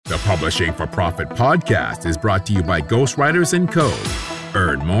Publishing for Profit podcast is brought to you by Ghostwriters & Co.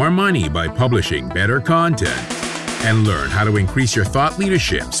 Earn more money by publishing better content and learn how to increase your thought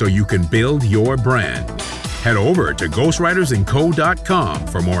leadership so you can build your brand. Head over to ghostwritersandco.com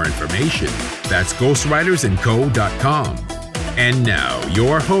for more information. That's ghostwritersandco.com. And now,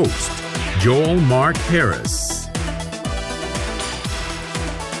 your host, Joel Mark Harris.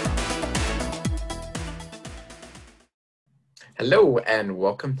 Hello, and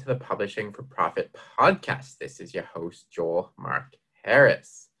welcome to the Publishing for Profit podcast. This is your host, Joel Mark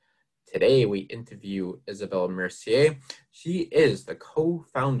Harris. Today, we interview Isabelle Mercier. She is the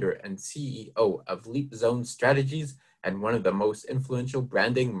co-founder and CEO of Leap Zone Strategies and one of the most influential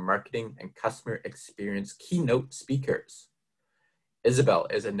branding, marketing, and customer experience keynote speakers. Isabelle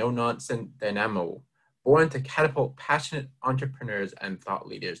is a no-nonsense dynamo, born to catapult passionate entrepreneurs and thought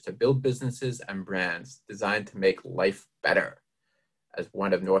leaders to build businesses and brands designed to make life better. As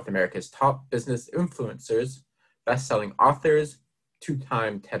one of North America's top business influencers, best-selling authors,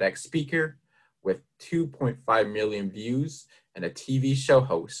 two-time TEDx speaker with 2.5 million views and a TV show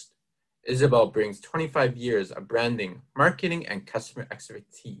host, Isabelle brings 25 years of branding, marketing, and customer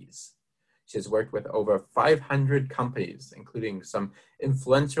expertise. She has worked with over 500 companies, including some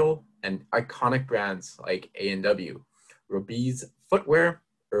influential and iconic brands like A&W, Robees Footwear,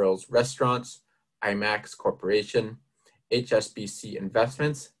 Earl's Restaurants, IMAX Corporation, HSBC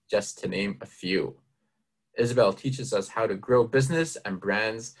Investments, just to name a few. Isabelle teaches us how to grow business and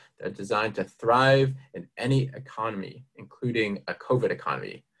brands that are designed to thrive in any economy, including a COVID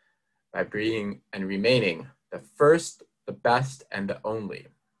economy, by being and remaining the first, the best, and the only.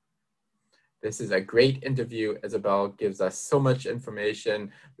 This is a great interview. Isabelle gives us so much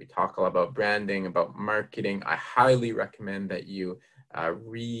information. We talk a lot about branding, about marketing. I highly recommend that you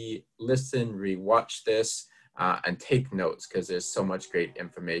re-listen, re-watch this, and take notes because there's so much great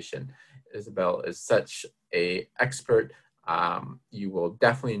information. Isabelle is such an expert. You will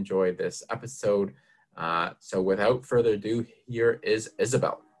definitely enjoy this episode. So without further ado, here is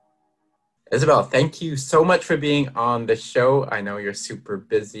Isabelle. Isabelle, thank you so much for being on the show. I know you're super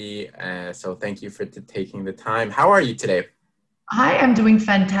busy, so thank you for taking the time. How are you today? I am doing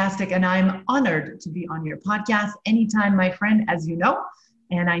fantastic, and I'm honored to be on your podcast anytime, my friend, as you know.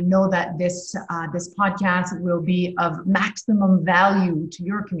 And I know that this podcast will be of maximum value to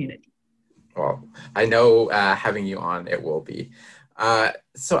your community. Well, I know having you on, it will be.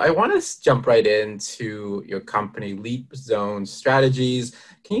 So I want to jump right into your company, Leap Zone Strategies.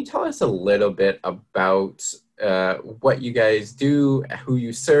 Can you tell us a little bit about what you guys do, who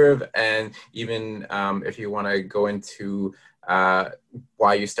you serve, and even if you want to go into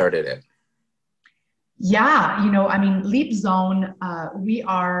why you started it? Yeah, Leap Zone, we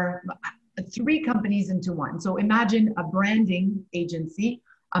are 3 companies into one. So imagine a branding agency,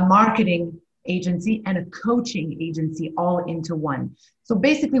 a marketing agency, and a coaching agency all into one. So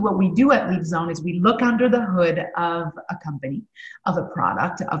basically what we do at Leap Zone is we look under the hood of a company, of a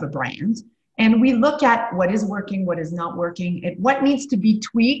product, of a brand, and we look at what is working, what is not working, and what needs to be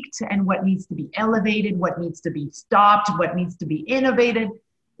tweaked and what needs to be elevated, what needs to be stopped, what needs to be innovated,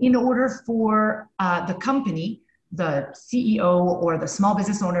 in order for the company, the CEO or the small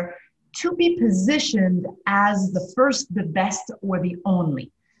business owner, to be positioned as the first, the best, or the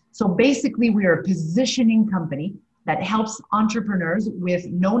only. So basically, we are a positioning company that helps entrepreneurs with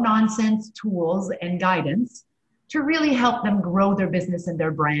no-nonsense tools and guidance to really help them grow their business and their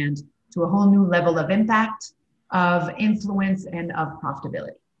brand to a whole new level of impact, of influence, and of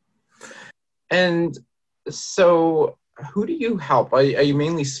profitability. And so, who do you help? Are you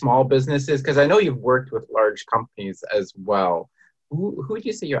mainly small businesses? Because I know you've worked with large companies as well. Who would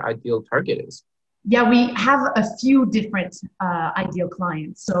you say your ideal target is? Yeah, we have a few different ideal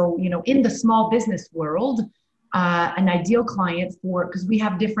clients. So, in the small business world, an ideal client because we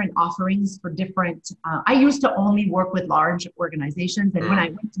have different offerings for different, I used to only work with large organizations. And when I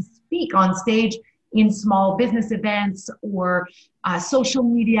went to speak on stage in small business events or social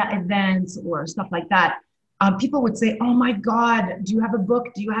media events or stuff like that, people would say, oh my God, do you have a book?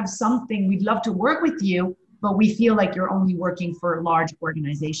 Do you have something? We'd love to work with you, but we feel like you're only working for large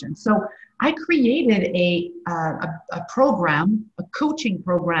organizations. So I created a program, a coaching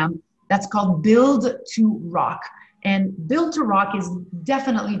program that's called Build to Rock. And Build to Rock is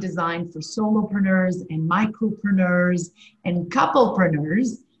definitely designed for solopreneurs and micropreneurs and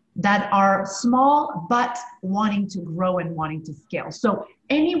couplepreneurs that are small, but wanting to grow and wanting to scale. So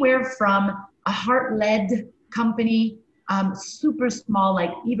anywhere from a heart-led company, super small,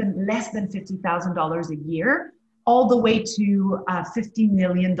 like even less than $50,000 a year, all the way to $50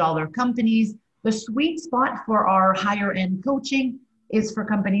 million companies. The sweet spot for our higher end coaching is for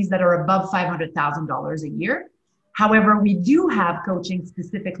companies that are above $500,000 a year. However, we do have coaching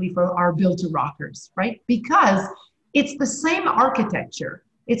specifically for our build to rockers, right? Because it's the same architecture.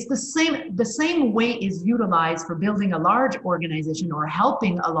 It's the same way is utilized for building a large organization or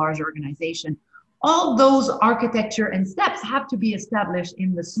helping a large organization. All those architecture and steps have to be established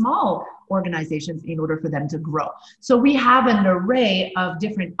in the small organizations in order for them to grow. So we have an array of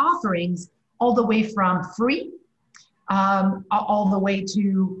different offerings, all the way from free, all the way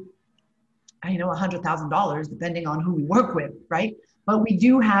to, $100,000, depending on who we work with, right? But we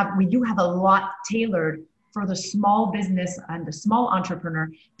do have a lot tailored for the small business and the small entrepreneur,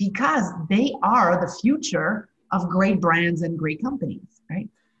 because they are the future of great brands and great companies, right?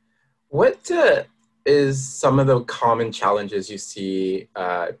 What is some of the common challenges you see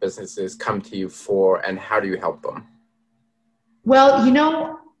businesses come to you for, and how do you help them? Well,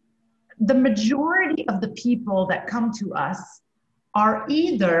 the majority of the people that come to us are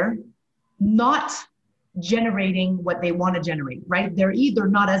either not generating what they want to generate, right? They're either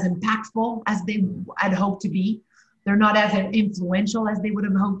not as impactful as they had hoped to be, they're not as influential as they would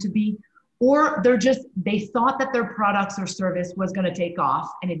have hoped to be, or they thought that their products or service was going to take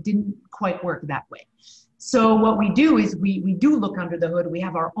off and it didn't quite work that way. So what we do is we do look under the hood. We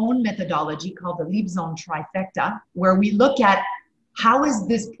have our own methodology called the Leap Zone Trifecta, where we look at how is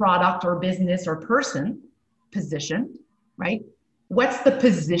this product or business or person positioned, right? What's the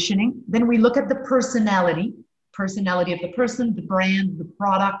positioning? Then we look at the personality of the person, the brand, the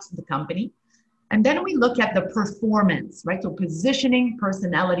product, the company. And then we look at the performance, right? So positioning,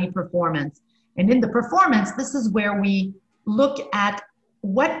 personality, performance. And in the performance, this is where we look at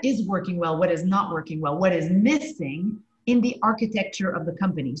what is working well, what is not working well, what is missing in the architecture of the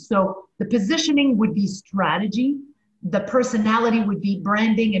company. So the positioning would be strategy, the personality would be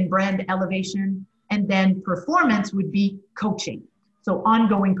branding and brand elevation, and then performance would be coaching. So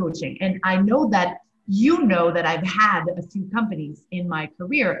ongoing coaching. And I know that that I've had a few companies in my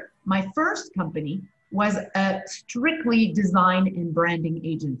career. My first company was a strictly design and branding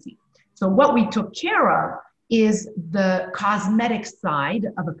agency. So what we took care of is the cosmetic side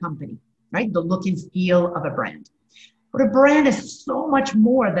of a company, right? The look and feel of a brand. But a brand is so much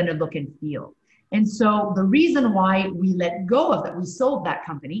more than a look and feel. And so the reason why we let go of that, we sold that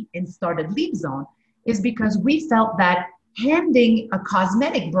company and started Leap Zone, is because we felt that handing a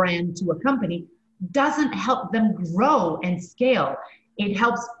cosmetic brand to a company doesn't help them grow and scale. It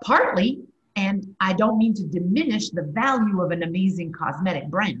helps partly, and I don't mean to diminish the value of an amazing cosmetic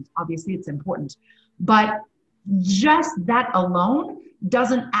brand. Obviously, it's important. But just that alone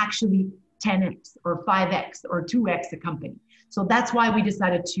doesn't actually 10x or 5x or 2x a company. So that's why we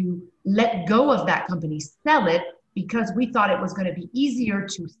decided to let go of that company, sell it, because we thought it was going to be easier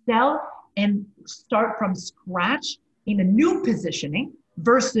to sell and start from scratch in a new positioning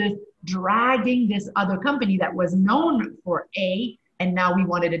versus dragging this other company that was known for A, and now we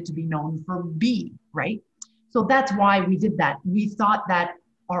wanted it to be known for B, right? So that's why we did that. We thought that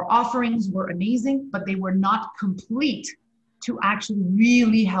our offerings were amazing, but they were not complete to actually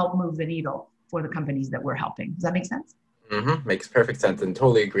really help move the needle for the companies that we're helping. Does that make sense? Mm-hmm. Makes perfect sense, and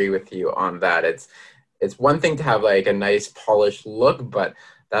totally agree with you on that. It's one thing to have like a nice polished look, but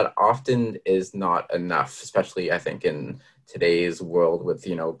that often is not enough, especially I think in today's world with,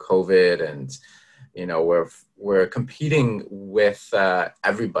 COVID and, we're competing with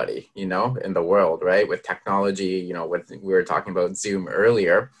everybody, in the world, right? With technology, we were talking about Zoom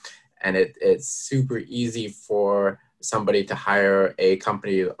earlier, and it's super easy for somebody to hire a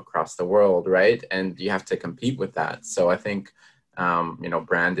company across the world, right? And you have to compete with that. So I think,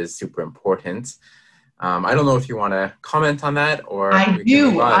 brand is super important. I don't know if you want to comment on that, or I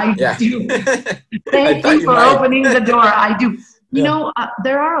do. Thank you for opening the door. I do.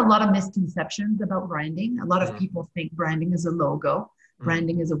 There are a lot of misconceptions about branding. A lot of people think branding is a logo,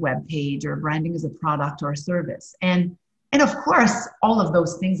 branding is a web page, or branding is a product or a service. And of course, all of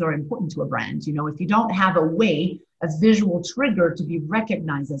those things are important to a brand. If you don't have a visual trigger to be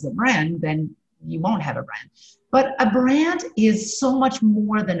recognized as a brand, then you won't have a brand. But a brand is so much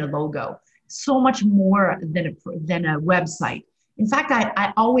more than a logo, so much more than a website. In fact,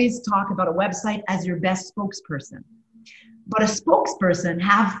 I always talk about a website as your best spokesperson. But a spokesperson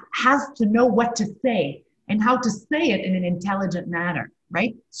has to know what to say and how to say it in an intelligent manner,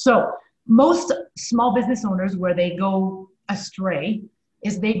 right? So most small business owners, where they go astray,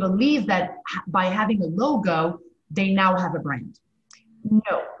 is they believe that by having a logo, they now have a brand.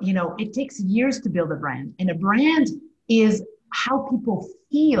 No, it takes years to build a brand. And a brand is how people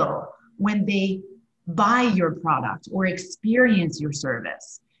feel when they buy your product or experience your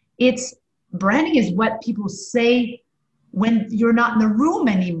service. Branding is what people say when you're not in the room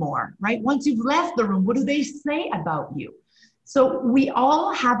anymore, right? Once you've left the room, what do they say about you? So we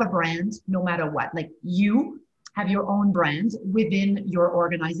all have a brand, no matter what. Like you have your own brand within your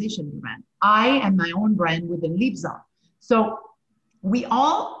organization brand. I am my own brand within Leapzone. So we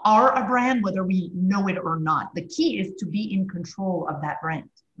all are a brand, whether we know it or not. The key is to be in control of that brand,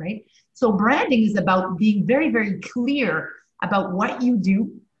 right? So branding is about being very, very clear about what you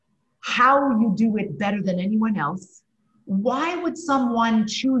do, how you do it better than anyone else. Why would someone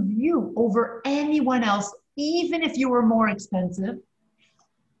choose you over anyone else, even if you were more expensive?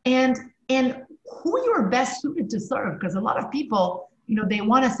 And who you're best suited to serve? Because a lot of people, they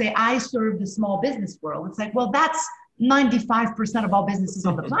want to say, I serve the small business world. It's like, well, that's 95% of all businesses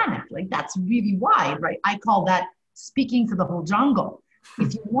on the planet. Like that's really wide, right? I call that speaking to the whole jungle.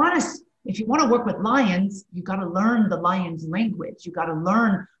 If you want to work with lions, you got to learn the lion's language. You got to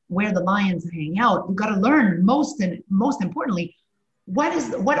learn where the lions hang out. You got to learn most importantly,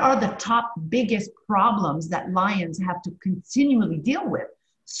 what are the top biggest problems that lions have to continually deal with,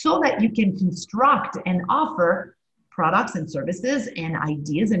 so that you can construct and offer products and services and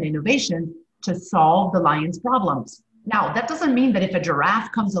ideas and innovation to solve the lion's problems. Now, that doesn't mean that if a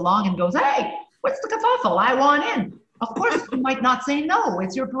giraffe comes along and goes, hey, what's the kerfuffle? I want in. Of course, you might not say no.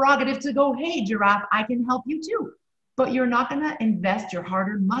 It's your prerogative to go, hey, giraffe, I can help you too. But you're not going to invest your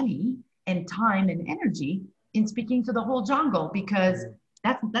hard-earned money and time and energy in speaking to the whole jungle, because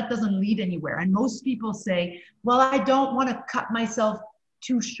that doesn't lead anywhere. And most people say, well, I don't want to cut myself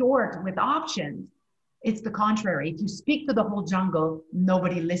too short with options. It's the contrary. If you speak to the whole jungle,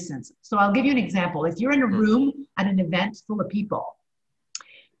 nobody listens. So I'll give you an example. If you're in a room at an event full of people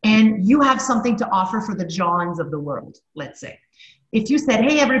and you have something to offer for the Johns of the world, let's say. If you said,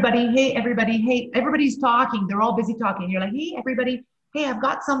 hey, everybody, hey, everybody's talking. They're all busy talking. You're like, hey, everybody, hey, I've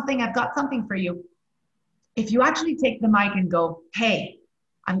got something for you. If you actually take the mic and go, hey,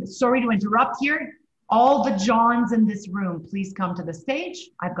 I'm sorry to interrupt here. All the Johns in this room, please come to the stage.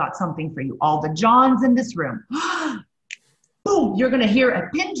 I've got something for you. All the Johns in this room. Boom, you're going to hear a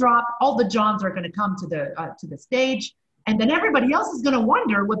pin drop. All the Johns are going to come to the stage. And then everybody else is going to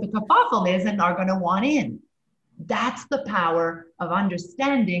wonder what the kerfuffle is and are going to want in. That's the power of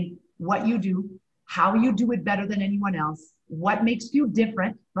understanding what you do, how you do it better than anyone else, what makes you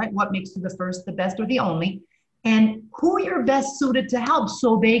different, right? What makes you the first, the best, or the only, and who you're best suited to help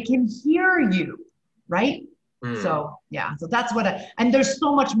so they can hear you. Right? So that's and there's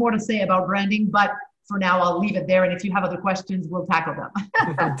so much more to say about branding, but for now I'll leave it there. And if you have other questions, we'll tackle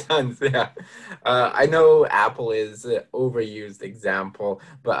them. Tons, yeah. I know Apple is an overused example,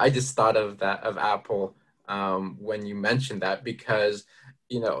 but I just thought of Apple when you mentioned that, because,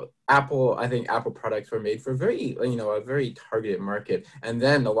 I think Apple products were made for a very targeted market. And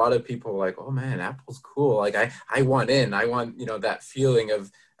then a lot of people were like, oh man, Apple's cool. Like I want in, I want, that feeling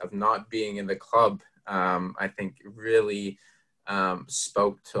of not being in the club. I think really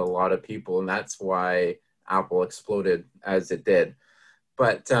spoke to a lot of people, and that's why Apple exploded as it did.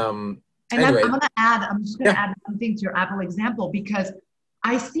 But anyway, I'm just going to add something to your Apple example, because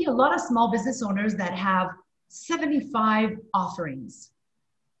I see a lot of small business owners that have 75 offerings,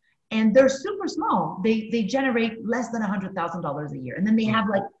 and they're super small. They generate less than $100,000 a year, and then they have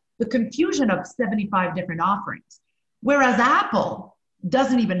like the confusion of 75 different offerings, whereas Apple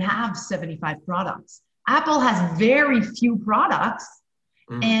doesn't even have 75 products. Apple has very few products,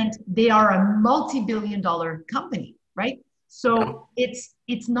 and they are a multi-billion-dollar company, right? So it's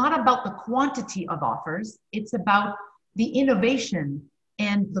not about the quantity of offers. It's about the innovation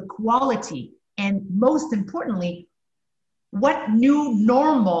and the quality. And most importantly, what new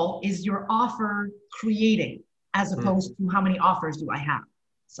normal is your offer creating, as opposed to how many offers do I have?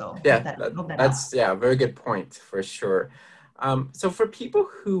 So that's a very good point for sure. So for people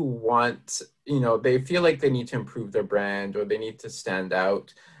who want, they feel like they need to improve their brand or they need to stand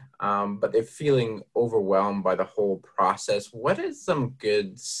out, but they're feeling overwhelmed by the whole process, what is some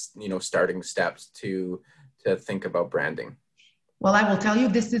good, starting steps to think about branding? Well, I will tell you,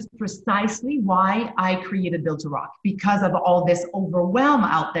 this is precisely why I created Built to Rock, because of all this overwhelm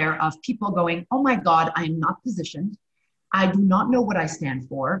out there of people going, oh my God, I am not positioned. I do not know what I stand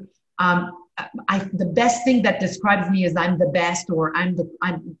for. The best thing that describes me is I'm the best, or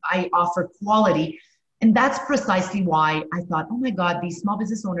I offer quality. And that's precisely why I thought, oh my God, these small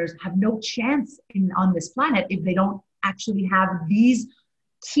business owners have no chance on this planet if they don't actually have these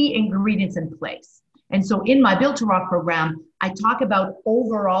key ingredients in place. And so in my Built to Rock program, I talk about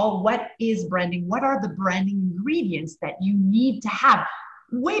overall, what is branding? What are the branding ingredients that you need to have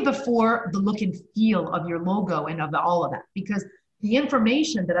way before the look and feel of your logo and of all of that? Because the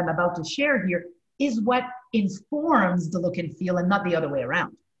information that I'm about to share here is what informs the look and feel and not the other way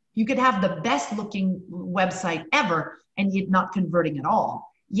around. You could have the best looking website ever and it not converting at all.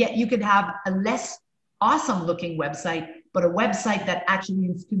 Yet you could have a less awesome looking website, but a website that actually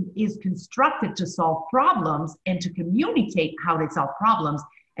is constructed to solve problems and to communicate how they solve problems.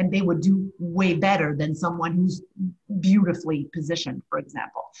 And they would do way better than someone who's beautifully positioned, for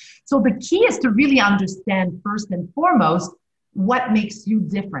example. So the key is to really understand first and foremost what makes you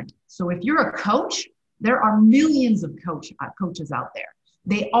different. So if you're a coach, there are millions of coaches out there.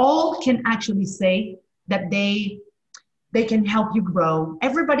 They all can actually say that they can help you grow.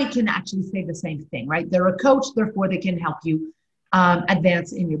 Everybody can actually say the same thing, right? They're a coach, therefore they can help you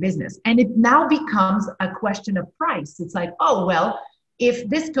advance in your business. And it now becomes a question of price. It's like, oh, well, if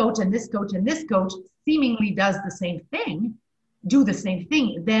this coach and this coach and this coach seemingly do the same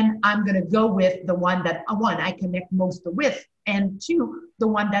thing, then I'm going to go with the one that, one, I connect most with, and two, the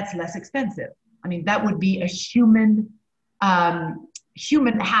one that's less expensive. I mean, that would be a human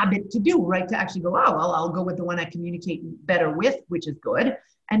habit to do, right? To actually go, oh, well, I'll go with the one I communicate better with, which is good.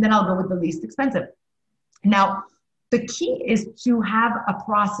 And then I'll go with the least expensive. Now, the key is to have a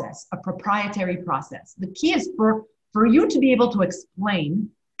process, a proprietary process. The key is for you to be able to explain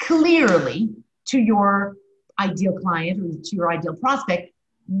clearly to your ideal client or to your ideal prospect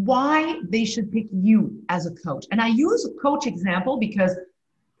why they should pick you as a coach. And I use a coach example because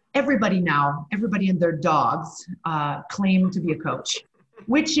everybody and their dogs claim to be a coach,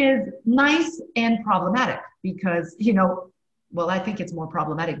 which is nice and problematic because, I think it's more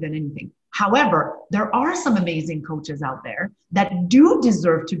problematic than anything. However, there are some amazing coaches out there that do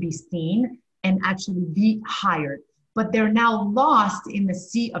deserve to be seen and actually be hired, but they're now lost in the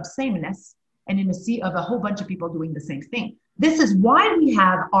sea of sameness and in the sea of a whole bunch of people doing the same thing. This is why we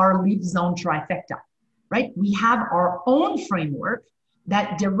have our Lead Zone trifecta, right? We have our own framework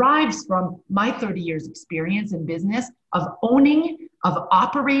that derives from my 30 years experience in business of owning, of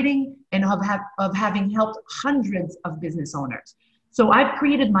operating, and of having helped hundreds of business owners. So I've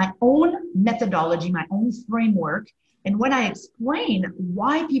created my own methodology, my own framework. And when I explain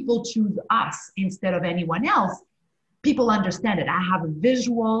why people choose us instead of anyone else, people understand it. I have a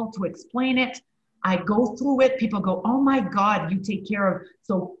visual to explain it. I go through it. People go, oh my God, you take care of.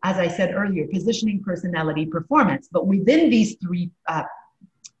 So as I said earlier, positioning, personality, performance. But within these three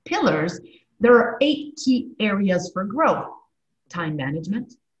pillars, there are 8 key areas for growth: time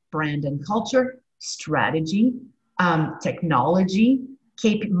management, brand and culture, strategy, technology,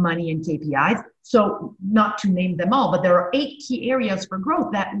 money and KPIs. So not to name them all, but there are 8 key areas for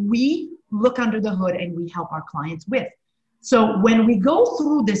growth that we look under the hood and we help our clients with. So when we go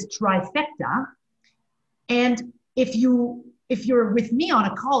through this trifecta, and if you're with me on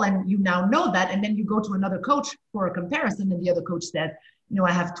a call and you now know that, and then you go to another coach for a comparison, and the other coach said,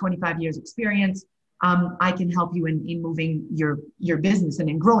 I have 25 years experience. I can help you in moving your business and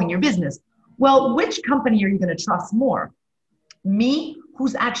in growing your business. Well, which company are you going to trust more? Me,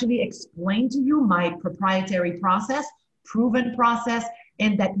 who's actually explained to you my proprietary process, proven process,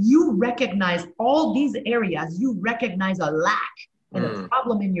 and that you recognize all these areas, you recognize a lack and a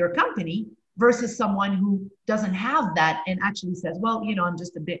problem in your company, versus someone who doesn't have that and actually says, well, I'm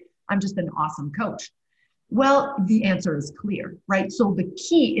just an awesome coach. Well, the answer is clear, right? So the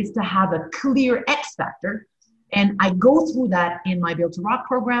key is to have a clear X factor. And I go through that in my Built to Rock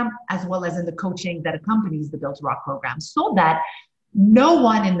program, as well as in the coaching that accompanies the Built to Rock program, so that no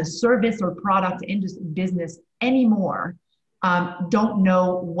one in the service or product industry business anymore don't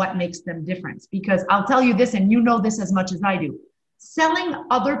know what makes them different. Because I'll tell you this, and you know this as much as I do, selling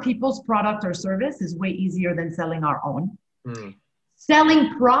other people's product or service is way easier than selling our own.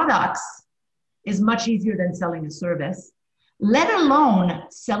 Selling products is much easier than selling a service, let alone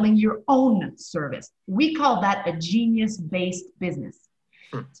selling your own service. We call that a genius-based business.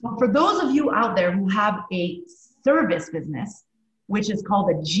 So for those of you out there who have a service business, which is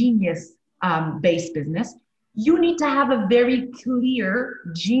called a genius-based business, you need to have a very clear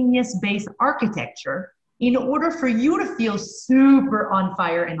genius-based architecture in order for you to feel super on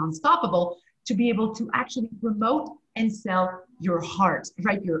fire and unstoppable, to be able to actually promote and sell your heart,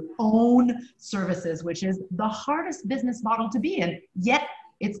 right? Your own services, which is the hardest business model to be in, yet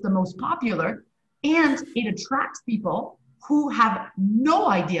it's the most popular, and it attracts people who have no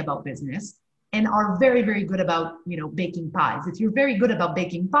idea about business and are very, very good about, baking pies. If you're very good about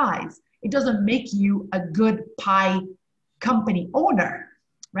baking pies, it doesn't make you a good pie company owner,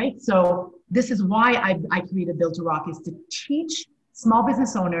 right? So this is why I created Built to Rock, is to teach small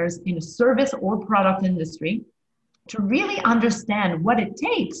business owners in a service or product industry to really understand what it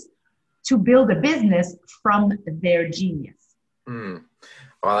takes to build a business from their genius.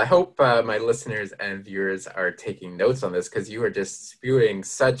 Well, I hope my listeners and viewers are taking notes on this because you are just spewing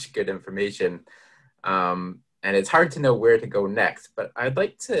such good information. And it's hard to know where to go next, but I'd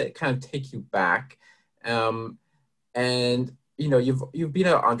like to kind of take you back. And you've been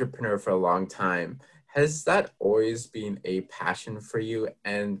an entrepreneur for a long time. Has that always been a passion for you?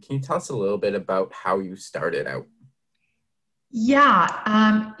 And can you tell us a little bit about how you started out?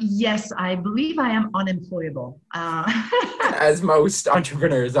 Yeah. Yes, I believe I am unemployable. As most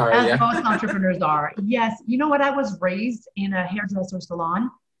entrepreneurs are, As yeah. most entrepreneurs are. Yes. You know what? I was raised in a hairdresser salon.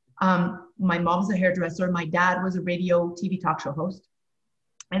 My mom's a hairdresser. My dad was a radio TV talk show host.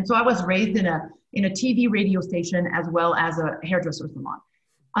 And so I was raised in a TV radio station as well as a hairdresser salon.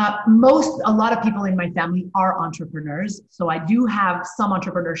 A lot of people in my family are entrepreneurs. So I do have some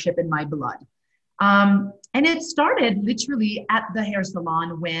entrepreneurship in my blood. And it started literally at the hair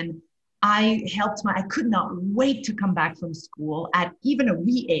salon when I could not wait to come back from school at even a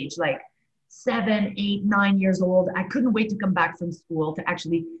wee age, like 7, 8, 9 years old. I couldn't wait to come back from school to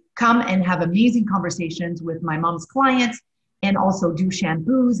actually come and have amazing conversations with my mom's clients and also do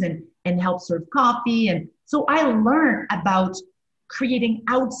shampoos and help serve coffee. And so I learned about creating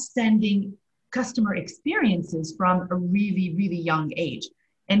outstanding customer experiences from a really, really young age.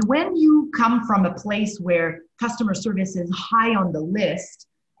 And when you come from a place where customer service is high on the list,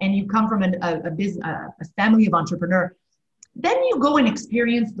 and you come from a family of entrepreneurs, then you go and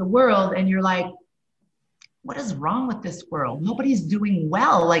experience the world and you're like, what is wrong with this world? Nobody's doing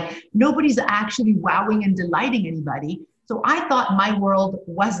well. Like nobody's actually wowing and delighting anybody. So I thought my world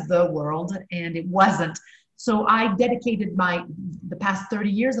was the world and it wasn't. So I dedicated the past 30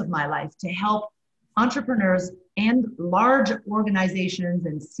 years of my life to help entrepreneurs and large organizations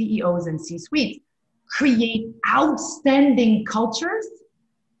and CEOs and C-suites create outstanding cultures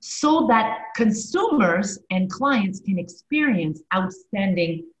so that consumers and clients can experience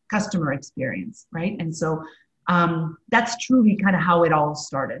outstanding customer experience, right? And so that's truly kind of how it all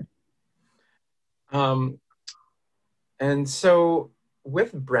started. And so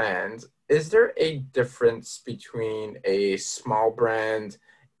with brands, is there a difference between a small brand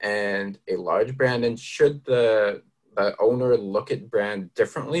and a large brand? And should the owner look at brand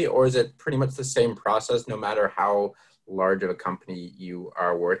differently, or is it pretty much the same process no matter how large of a company you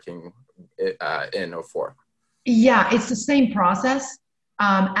are working in or for? Yeah, it's the same process.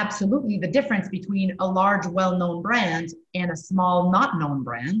 Absolutely. The difference between a large, well-known brand and a small, not known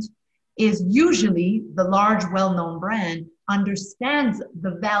brand is usually the large, well-known brand understands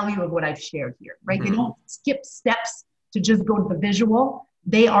the value of what I've shared here, right? Mm-hmm. They don't skip steps to just go to the visual.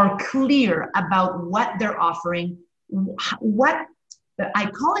 They are clear about what they're offering, what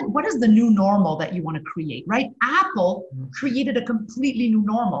is the new normal that you want to create, right? Apple created a completely new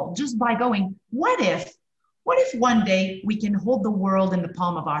normal just by going, what if one day we can hold the world in the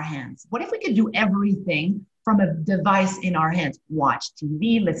palm of our hands? What if we could do everything from a device in our hands? Watch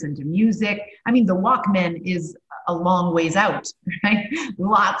TV, listen to music. I mean, the Walkman is a long ways out, right?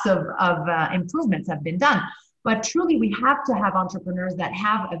 Lots of improvements have been done. But truly, we have to have entrepreneurs that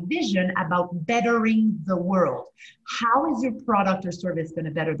have a vision about bettering the world. How is your product or service going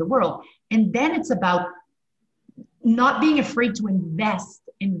to better the world? And then it's about not being afraid to invest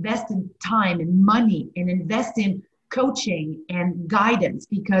in time and money and invest in coaching and guidance,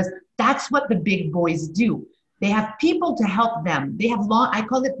 because that's what the big boys do. They have people to help them. They have I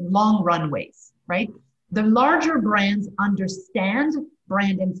call it long runways, right? The larger brands understand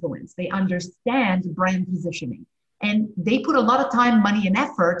brand influence. They understand brand positioning, and they put a lot of time, money, and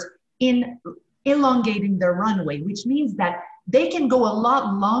effort in elongating their runway, which means that they can go a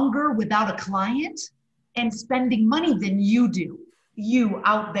lot longer without a client and spending money than you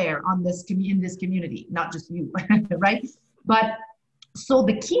out there in this community, not just you, right? But so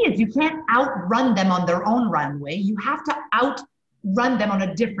the key is you can't outrun them on their own runway. You have to outrun them on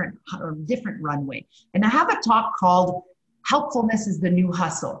a different runway. And I have a talk called Helpfulness is the New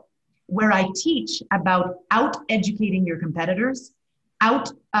Hustle, where I teach about out-educating your competitors,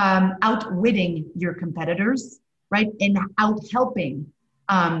 outwitting your competitors, right? And out-helping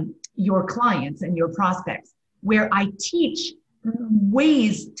your clients and your prospects, where I teach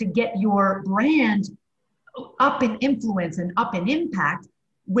ways to get your brand up in influence and up in impact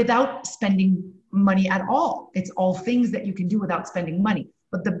without spending money at all. It's all things that you can do without spending money.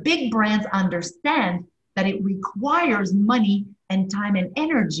 But the big brands understand that it requires money and time and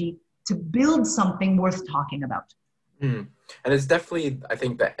energy to build something worth talking about. And it's definitely, I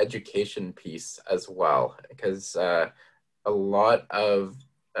think, the education piece as well, because a lot of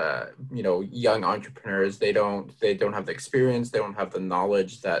young entrepreneurs, they don't have the experience, they don't have the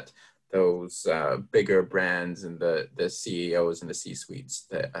knowledge that those bigger brands and the CEOs and the C-suites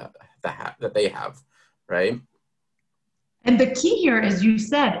that they have, right? And the key here, as you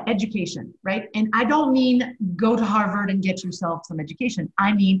said, education, right? And I don't mean go to Harvard and get yourself some education.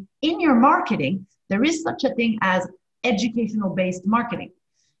 I mean, in your marketing, there is such a thing as educational-based marketing.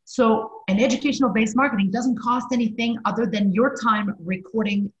 So an educational-based marketing doesn't cost anything other than your time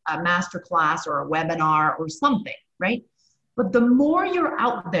recording a masterclass or a webinar or something, right? But the more you're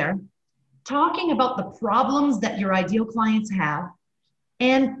out there talking about the problems that your ideal clients have,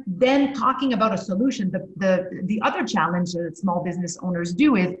 and then talking about a solution, the other challenge that small business owners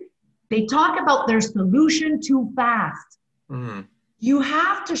do is they talk about their solution too fast. Mm-hmm. You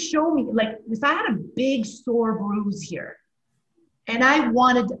have to show me, like if I had a big sore bruise here and I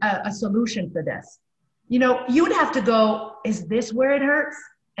wanted a solution for this, you know, you'd have to go, is this where it hurts?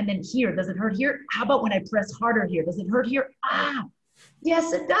 And then here, does it hurt here? How about when I press harder here? Does it hurt here? Ah,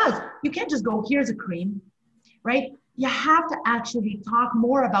 yes, it does. You can't just go, here's a cream, right? You have to actually talk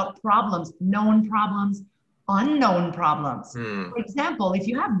more about problems, known problems, unknown problems. For example, if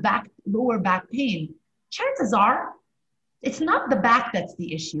you have lower back pain, chances are it's not the back that's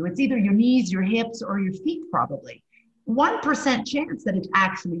the issue. It's either your knees, your hips, or your feet probably. 1% chance that it's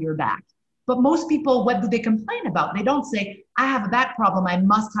actually your back. But most people, what do they complain about? They don't say, I have a back problem, I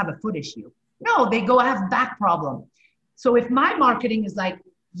must have a foot issue. No, they go, I have a back problem. So if my marketing is like,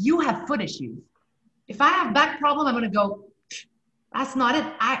 you have foot issues, if I have back problem, I'm going to go, that's not it.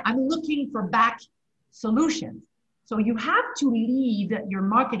 I'm looking for back solutions. So you have to lead your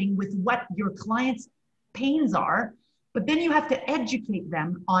marketing with what your clients' pains are, but then you have to educate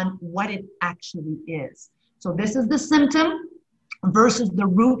them on what it actually is. So this is the symptom versus the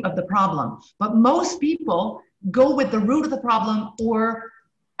root of the problem. But most people go with the root of the problem or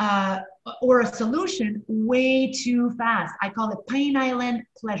a solution way too fast. I call it Pain Island,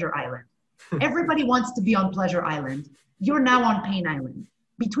 Pleasure Island. Everybody wants to be on Pleasure Island. You're now on Pain Island.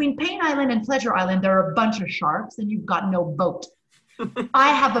 Between Pain Island and Pleasure Island, there are a bunch of sharks and you've got no boat. I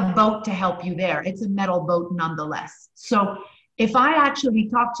have a boat to help you there. It's a metal boat nonetheless. So if I actually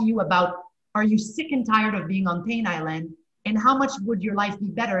talk to you about, are you sick and tired of being on Pain Island? And how much would your life be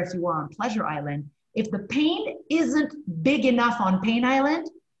better if you were on Pleasure Island? If the pain isn't big enough on Pain Island,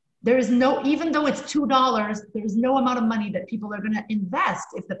 there is no, even though it's $2, there's no amount of money that people are going to invest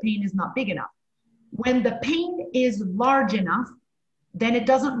if the pain is not big enough. When the pain is large enough, then it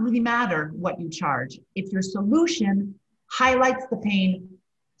doesn't really matter what you charge. If your solution highlights the pain,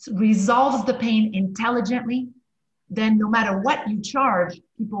 resolves the pain intelligently, then no matter what you charge,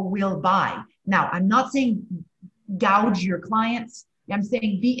 people will buy. Now, I'm not saying gouge your clients. I'm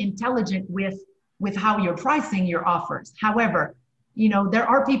saying be intelligent with how you're pricing your offers. However, you know, there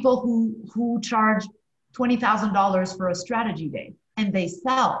are people who charge $20,000 for a strategy day and they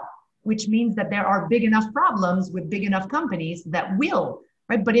sell, which means that there are big enough problems with big enough companies that will,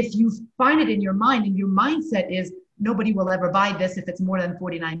 right? But if you find it in your mind and your mindset is nobody will ever buy this if it's more than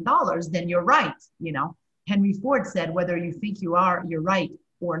 $49, then you're right. You know, Henry Ford said, whether you think you're right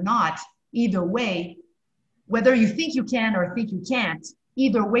or not, either way, whether you think you can or think you can't,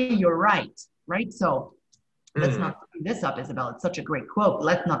 either way, you're right, right? So let's not screw this up, Isabel. It's such a great quote.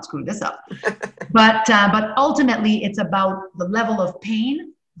 Let's not screw this up. But ultimately, it's about the level of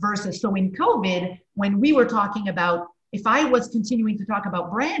pain versus. So in COVID, when we were talking about, if I was continuing to talk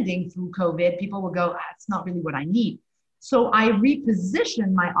about branding through COVID, people will go, it's not really what I need. So I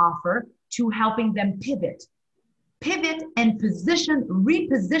repositioned my offer to helping them pivot and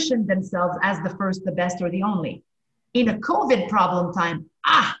reposition themselves as the first, the best, or the only. In a COVID problem time,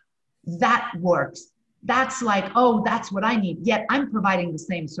 that works. That's like, oh, that's what I need. Yet I'm providing the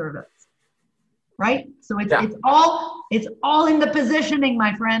same service, right? So it's all in the positioning,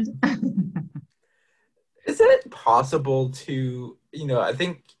 my friend. Is it possible to, you know, I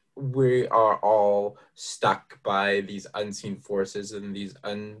think we are all stuck by these unseen forces and these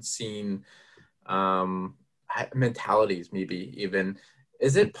unseen mentalities, maybe even.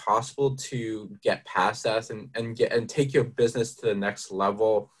 Is it possible to get past that and take your business to the next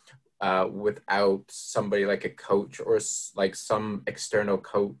level without somebody like a coach or like some external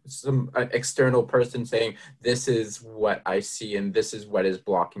coach, some external person saying, this is what I see and this is what is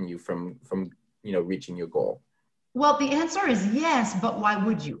blocking you from you know, reaching your goal? Well, the answer is yes, but why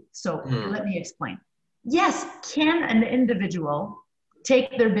would you? So let me explain. Yes, can an individual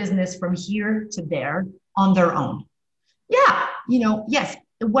take their business from here to there on their own? Yeah, you know, yes.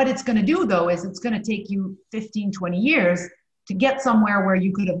 What it's going to do though is it's going to take you 15, 20 years to get somewhere where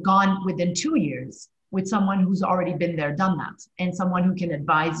you could have gone within 2 years with someone who's already been there, done that, and someone who can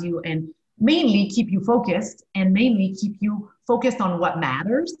advise you and mainly keep you focused on what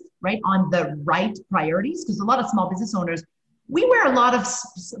matters right, on the right priorities, because a lot of small business owners, we wear a lot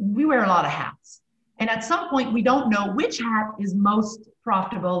of hats. And at some point, we don't know which hat is most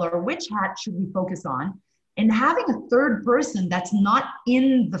profitable or which hat should we focus on. And having a third person that's not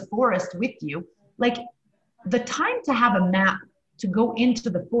in the forest with you, like the time to have a map to go into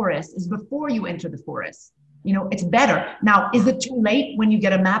the forest is before you enter the forest. You know, it's better. Now, is it too late when you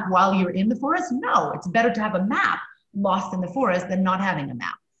get a map while you're in the forest? No, it's better to have a map lost in the forest than not having a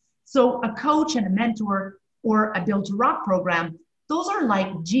map. So a coach and a mentor or a Build to Rock program, those are like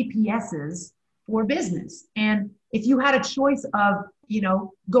GPSs for business. And if you had a choice of, you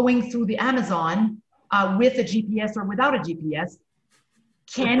know, going through the Amazon with a GPS or without a GPS,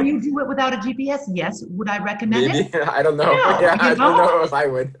 can you do it without a GPS? Yes. Would I recommend it? I don't know. No, Yeah, I don't know if I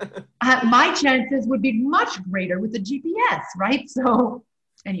would. My chances would be much greater with the GPS, right? So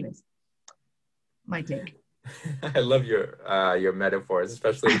anyways, my take. I love your metaphors,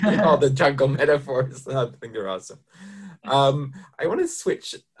 especially all the jungle metaphors. I think they're awesome. I want to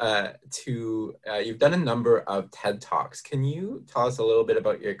switch to, you've done a number of TED Talks. Can you tell us a little bit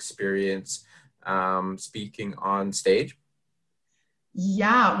about your experience speaking on stage?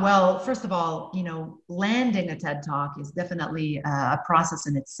 Yeah, well, first of all, you know, landing a TED Talk is definitely a process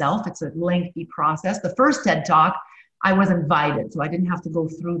in itself. It's a lengthy process. The first TED Talk, I was invited, so I didn't have to go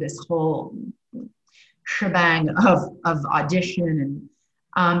through this whole shebang of audition.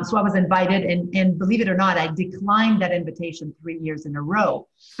 And so I was invited, and believe it or not, I declined that invitation 3 years in a row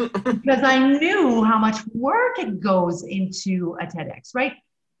because I knew how much work it goes into a TEDx, right?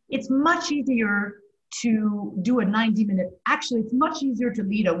 It's much easier to do a 90-minute, actually, it's much easier to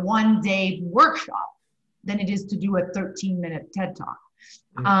lead a one-day workshop than it is to do a 13-minute TED Talk.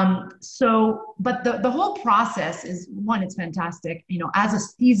 But the whole process is, one, it's fantastic. You know, as a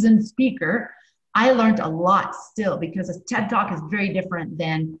seasoned speaker, I learned a lot still, because a TED Talk is very different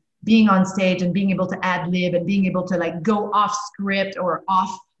than being on stage and being able to ad lib and being able to like go off script or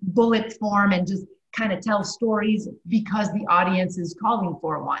off bullet form and just kind of tell stories because the audience is calling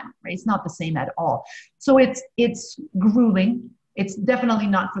for one, right? It's not the same at all. So it's grueling. It's definitely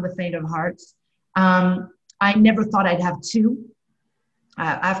not for the faint of hearts. I never thought I'd have two.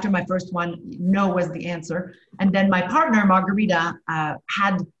 After my first one, no was the answer. And then my partner, Margarita,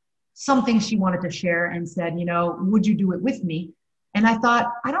 had something she wanted to share and said, you know, would you do it with me? And I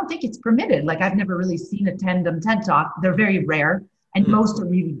thought, I don't think it's permitted. Like, I've never really seen a tandem TED Talk. They're very rare. And most are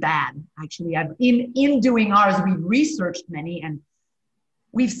really bad. Actually, in doing ours, we've researched many, and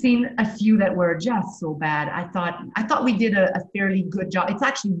we've seen a few that were just so bad. I thought we did a fairly good job. It's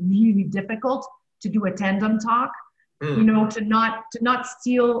actually really difficult to do a tandem talk, you know, to not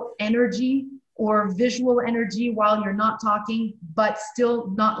steal energy or visual energy while you're not talking, but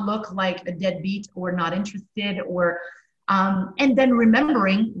still not look like a deadbeat or not interested, or and then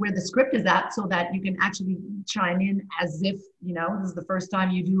remembering where the script is at so that you can actually chime in as if, you know, this is the first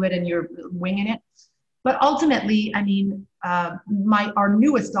time you do it and you're winging it. But ultimately, I mean, our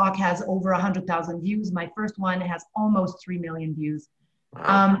newest doc has over 100,000 views. My first one has almost 3 million views.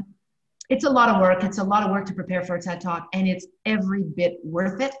 Wow. It's a lot of work. It's a lot of work to prepare for a TED Talk, and it's every bit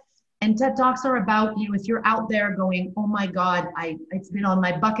worth it. And TED Talks are about, you know, if you're out there going, oh my God, it's been on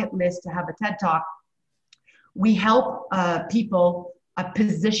my bucket list to have a TED Talk. We help people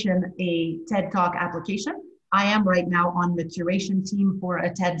position a TED Talk application. I am right now on the curation team for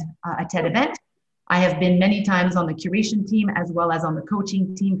a TED event. I have been many times on the curation team as well as on the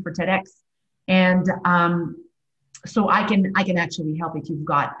coaching team for TEDx. And so I can actually help if you've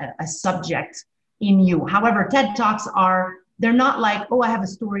got a subject in you. However, TED Talks they're not like, oh, I have a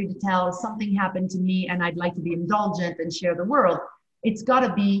story to tell, something happened to me and I'd like to be indulgent and share the world. It's got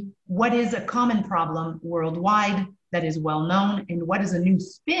to be, what is a common problem worldwide that is well known, and what is a new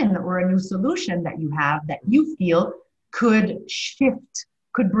spin or a new solution that you have that you feel could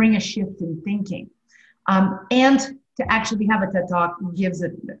bring a shift in thinking. And to actually have a TED Talk gives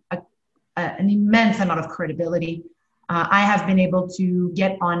it an immense amount of credibility. I have been able to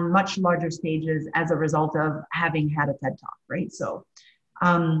get on much larger stages as a result of having had a TED Talk, right? So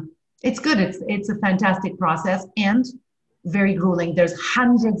it's good. It's a fantastic process and very grueling. There's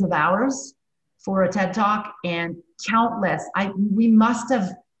hundreds of hours for a TED Talk and countless. We must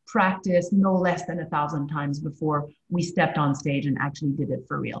have practiced no less than 1,000 times before we stepped on stage and actually did it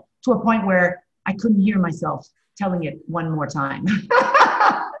for real, to a point where I couldn't hear myself telling it one more time.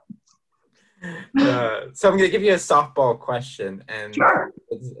 So I'm going to give you a softball question, and sure.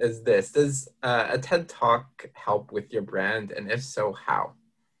 is this: does a TED Talk help with your brand, and if so, how?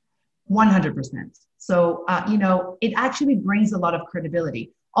 100%. So, you know, it actually brings a lot of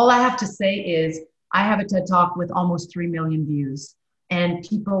credibility. All I have to say is I have a TED Talk with almost 3 million views, and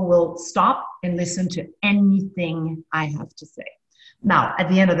people will stop and listen to anything I have to say. Now, at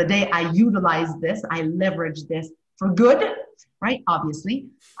the end of the day, I utilize this, I leverage this for good, right? Obviously.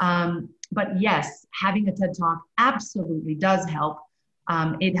 But yes, having a TED Talk absolutely does help.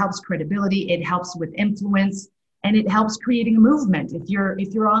 It helps credibility, it helps with influence, and it helps creating a movement. If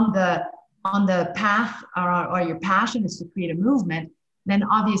you're on the path or your passion is to create a movement, then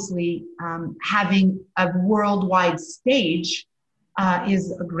obviously having a worldwide stage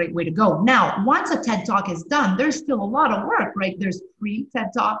is a great way to go. Now, once a TED Talk is done, there's still a lot of work, right? There's pre-TED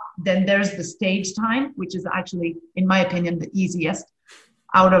Talk, then there's the stage time, which is actually, in my opinion, the easiest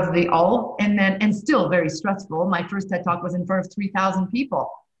out of the all, and still very stressful. My first TED Talk was in front of 3,000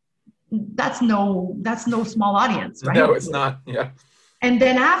 people. That's no small audience, right? No, it's not. Yeah. And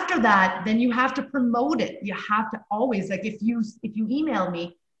then after that, then you have to promote it. You have to always, like if you email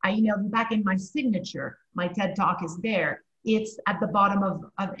me, I emailed you back in my signature. My TED Talk is there. It's at the bottom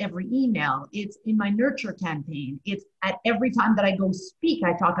of every email. It's in my nurture campaign. It's at every time that I go speak,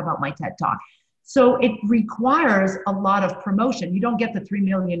 I talk about my TED Talk. So it requires a lot of promotion. You don't get the 3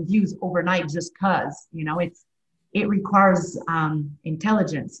 million views overnight just because, it requires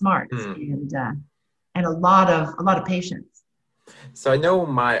intelligence, smarts, and a lot of patience. So I know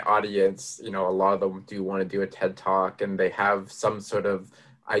my audience, a lot of them do want to do a TED Talk and they have some sort of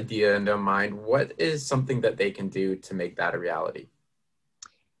idea in their mind. What is something that they can do to make that a reality?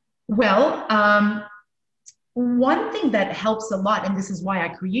 Well, one thing that helps a lot, and this is why I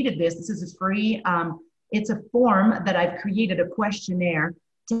created this is a free, it's a form that I've created, a questionnaire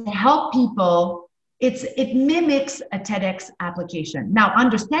to help people. It mimics a TEDx application. Now,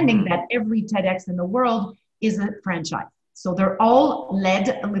 understanding that every TEDx in the world is a franchise. So they're all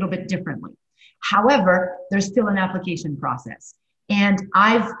led a little bit differently. However, there's still an application process. And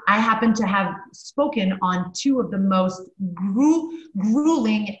I happen to have spoken on two of the most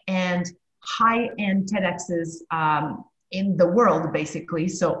grueling and high-end TEDx's in the world, basically.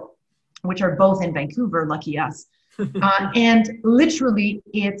 So, which are both in Vancouver, lucky us. And literally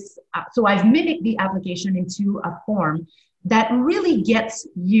so I've mimicked the application into a form that really gets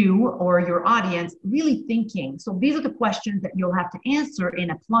you or your audience really thinking. So these are the questions that you'll have to answer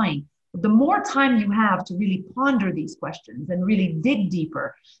in applying. The more time you have to really ponder these questions and really dig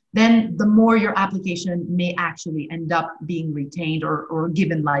deeper, then the more your application may actually end up being retained or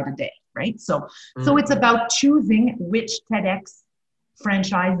given light of day, right? So it's about choosing which TEDx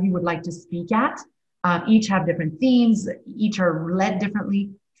franchise you would like to speak at. Each have different themes, each are led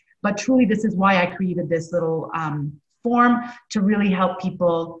differently, but truly this is why I created this little form to really help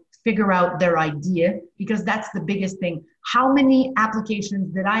people figure out their idea, because that's the biggest thing. How many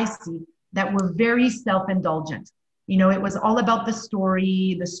applications did I see that were very self-indulgent? It was all about the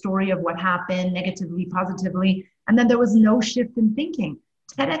story of what happened, negatively, positively, and then there was no shift in thinking.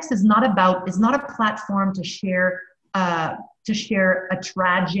 TEDx is not a platform to share a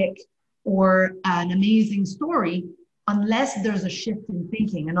tragic or an amazing story unless there's a shift in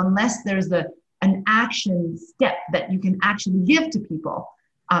thinking and unless there's an action step that you can actually give to people.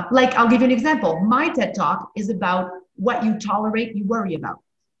 Like, I'll give you an example. My TED Talk is about what you tolerate, you worry about.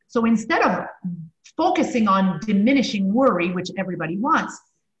 So instead of focusing on diminishing worry, which everybody wants,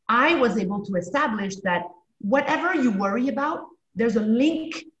 I was able to establish that whatever you worry about, there's a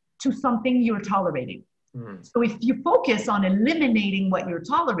link to something you're tolerating. So if you focus on eliminating what you're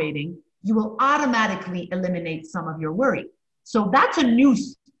tolerating, you will automatically eliminate some of your worry. So that's a new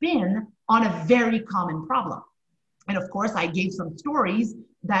spin on a very common problem. And of course, I gave some stories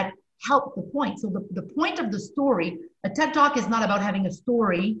that help the point. So the point of the story, a TED Talk is not about having a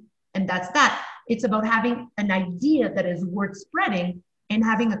story and that's that. It's about having an idea that is worth spreading and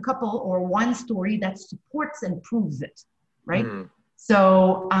having a couple or one story that supports and proves it, right?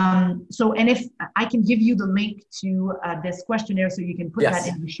 So and if I can give you the link to this questionnaire so you can put that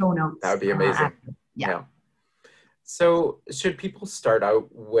in the show notes. That would be amazing. Yeah. So should people start out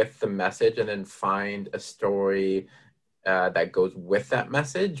with the message and then find a story that goes with that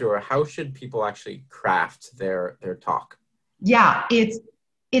message, or how should people actually craft their talk? Yeah, it's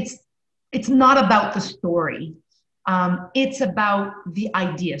not about the story. It's about the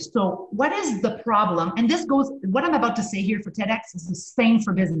idea. So what is the problem? And what I'm about to say here for TEDx is the same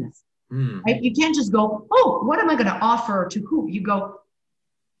for business. Right? You can't just go, oh, what am I going to offer to who? You go,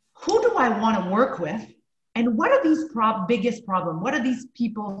 who do I want to work with? And what are these biggest problems? What are these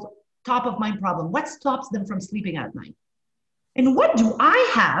people's top of mind problem? What stops them from sleeping at night? And what do I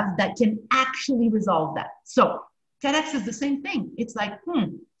have that can actually resolve that? So TEDx is the same thing. It's like,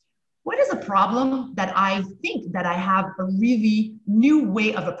 what is a problem that I think that I have a really new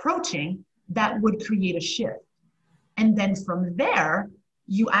way of approaching that would create a shift? And then from there,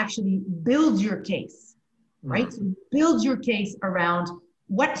 you actually build your case, right? So build your case around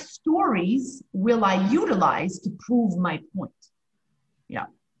what stories will I utilize to prove my point? Yeah.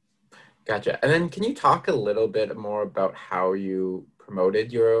 Gotcha. And then can you talk a little bit more about how you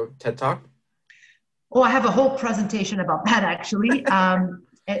promoted your TED Talk? Oh, I have a whole presentation about that actually.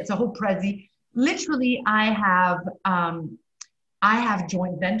 It's a whole prezi. Literally, I have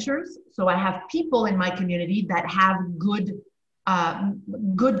joint ventures. So I have people in my community that have good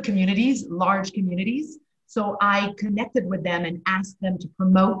communities, large communities. So I connected with them and asked them to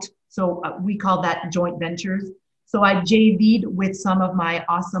promote. So we call that joint ventures. So I JV'd with some of my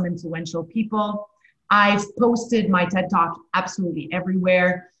awesome influential people. I've posted my TED Talk absolutely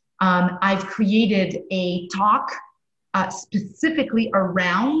everywhere. I've created a talk specifically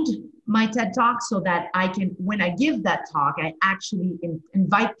around my TED Talk so that I can, when I give that talk, I actually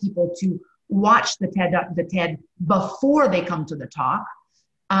invite people to watch the TED before they come to the talk.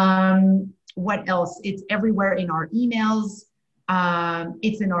 What else? It's everywhere in our emails.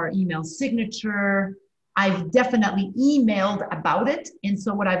 It's in our email signature. I've definitely emailed about it. And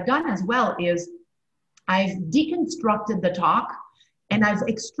so what I've done as well is I've deconstructed the talk and I've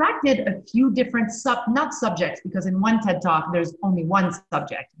extracted a few different not subjects, because in one TED Talk, there's only one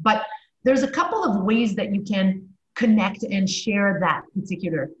subject, but there's a couple of ways that you can connect and share that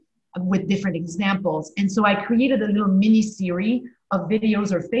particular with different examples. And so I created a little mini series of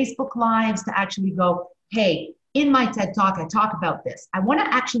videos or Facebook Lives to actually go, hey, in my TED Talk, I talk about this. I want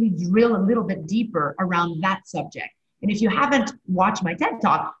to actually drill a little bit deeper around that subject. And if you haven't watched my TED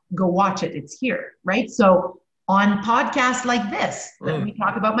Talk, go watch it. It's here, right? So on podcasts like this, that we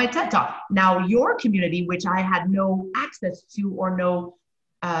talk about my TED Talk. Now, your community, which I had no access to or no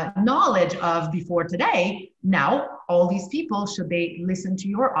knowledge of before today, now all these people, should they listen to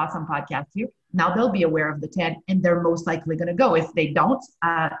your awesome podcast here, now they'll be aware of the TED and they're most likely going to go. If they don't,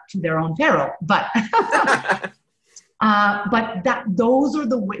 to their own peril. But those are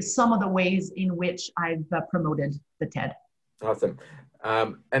some of the ways in which I've promoted the TED. Awesome.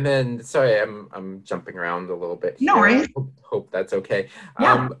 And then, sorry, I'm jumping around a little bit here. No worries. Hope that's okay.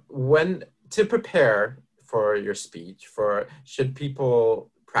 Yeah. When to prepare for your speech, should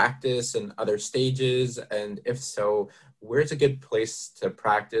people practice in other stages? And if so, where's a good place to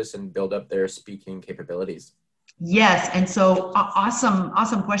practice and build up their speaking capabilities? Yes. And so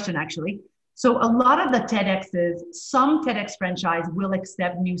awesome question, actually. So a lot of the TEDx's, some TEDx franchise will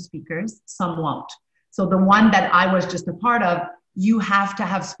accept new speakers, some won't. So the one that I was just a part of, you have to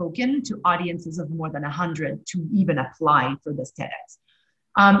have spoken to audiences of more than 100 to even apply for this TEDx.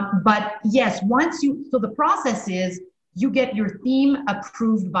 But yes, so the process is you get your theme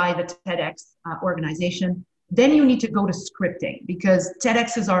approved by the TEDx organization. Then you need to go to scripting, because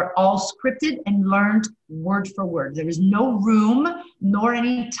TEDx's are all scripted and learned word for word. There is no room nor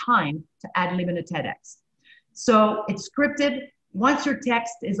any time to ad lib in a TEDx. So it's scripted. Once your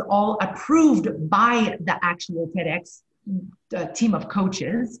text is all approved by the actual TEDx team of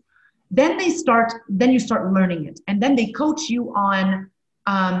coaches, then you start learning it. And then they coach you on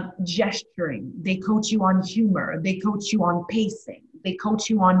gesturing. They coach you on humor. They coach you on pacing. They coach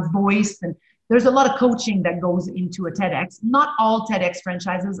you on voice. And there's a lot of coaching that goes into a TEDx. Not all TEDx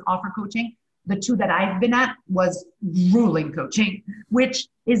franchises offer coaching. The two that I've been at was grueling coaching, which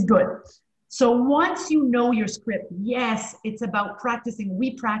is good. So once you know your script, yes, it's about practicing.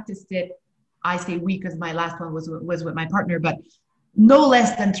 We practiced it. I say we because my last one was with my partner, but no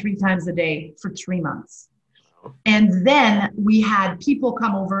less than 3 times a day for 3 months. And then we had people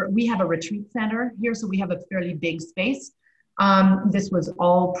come over. We have a retreat center here, so we have a fairly big space. This was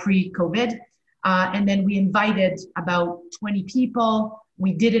all pre-COVID. And then we invited about 20 people.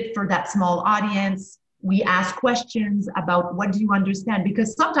 We did it for that small audience. We asked questions about what do you understand?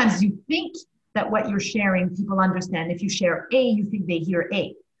 Because sometimes you think that what you're sharing, people understand. If you share A, you think they hear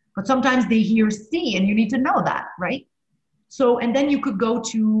A. But sometimes they hear C, and you need to know that, right? So, and then you could go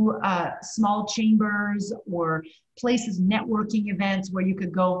to small chambers or places, networking events where you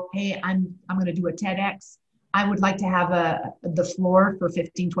could go, hey, I'm going to do a TEDx. I would like to have the floor for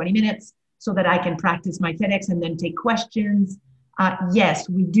 15, 20 minutes so that I can practice my TEDx and then take questions. Yes,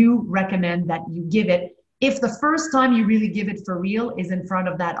 we do recommend that you give it. If the first time you really give it for real is in front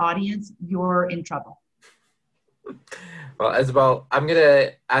of that audience, you're in trouble. Well, Isabelle, I'm going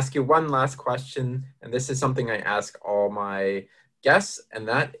to ask you one last question, and this is something I ask all my guests, and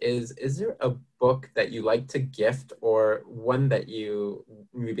that is there a book that you like to gift, or one that you,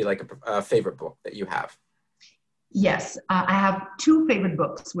 maybe like a favorite book that you have? Yes, I have 2 favorite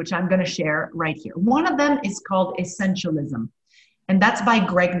books, which I'm going to share right here. One of them is called Essentialism. And that's by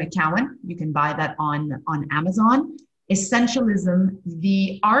Greg McKeown. You can buy that on Amazon. Essentialism,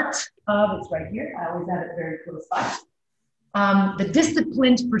 the art of, it's right here. I always have it very close by. The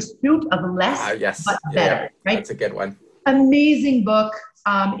disciplined pursuit of less, yes. but better, right? That's a good one. Amazing book.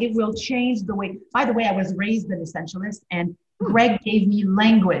 It will change the way, by the way, I was raised an essentialist, and Greg gave me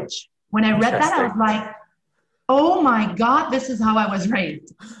language. When I read that, I was like, oh my God, this is how I was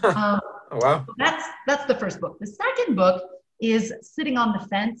raised. Oh, wow. That's the first book. The second book is Sitting on the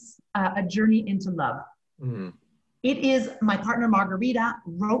Fence, A Journey into Love. Mm. It is, my partner Margarita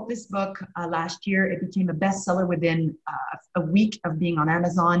wrote this book last year. It became a bestseller within a week of being on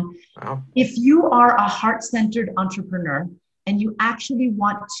Amazon. Wow. If you are a heart-centered entrepreneur and you actually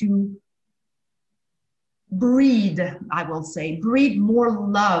want to breed more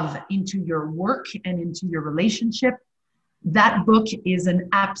love into your work and into your relationship, that book is an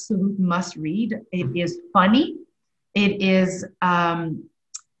absolute must read. It is funny. It is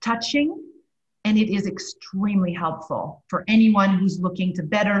touching. And it is extremely helpful for anyone who's looking to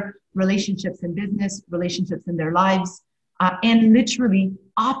better relationships in business, relationships in their lives, and literally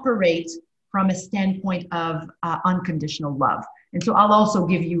operate from a standpoint of unconditional love. And so I'll also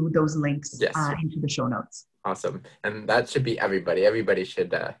give you those links into the show notes. Awesome. And that should be everybody. Everybody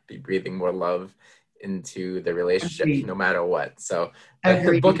should be breathing more love into the relationship, no matter what. So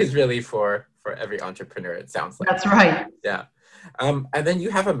the book is really for every entrepreneur, it sounds like. That's right. Yeah. And then you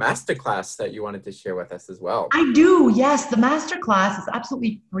have a masterclass that you wanted to share with us as well. I do, yes. The masterclass is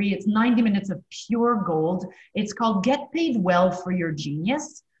absolutely free. It's 90 minutes of pure gold. It's called Get Paid Well for Your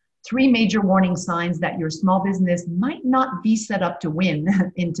Genius. 3 major warning signs that your small business might not be set up to win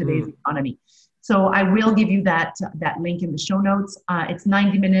in today's economy. So I will give you that link in the show notes. It's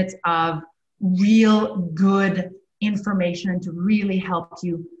 90 minutes of real good information to really help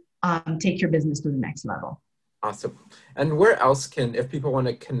you take your business to the next level. Awesome. And where else if people want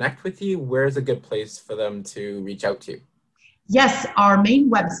to connect with you, where's a good place for them to reach out to you? Yes, our main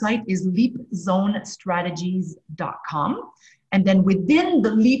website is leapzonestrategies.com. And then within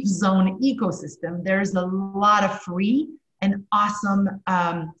the Leap Zone ecosystem, there's a lot of free and awesome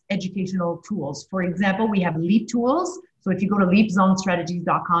educational tools. For example, we have Leap Tools. So if you go to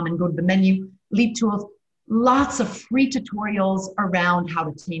leapzonestrategies.com and go to the menu, Leap Tools, lots of free tutorials around how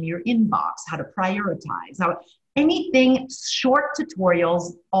to tame your inbox, how to prioritize, anything, short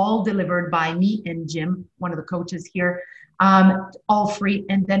tutorials, all delivered by me and Jim, one of the coaches here, all free.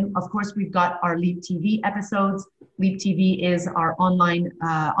 And then, of course, we've got our Leap TV episodes. Leap TV is our online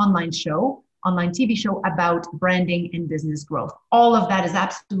TV show about branding and business growth. All of that is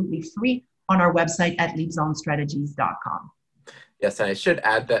absolutely free on our website at leapzonestrategies.com. Yes, and I should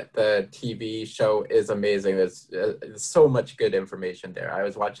add that the TV show is amazing. There's so much good information there. I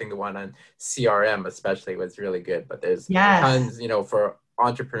was watching the one on CRM, especially, was really good. But there's tons, for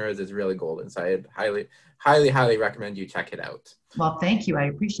entrepreneurs, is really golden. So I'd highly recommend you check it out. Well, thank you. I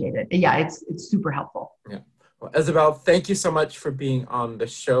appreciate it. Yeah, it's super helpful. Yeah. Well, Isabelle, thank you so much for being on the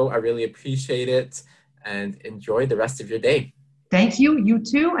show. I really appreciate it, and enjoy the rest of your day. Thank you. You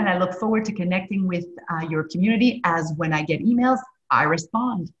too. And I look forward to connecting with your community, as when I get emails, I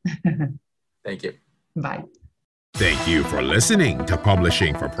respond. Thank you. Bye. Thank you for listening to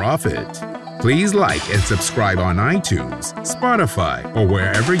Publishing for Profit. Please like and subscribe on iTunes, Spotify, or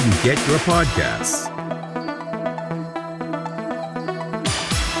wherever you get your podcasts.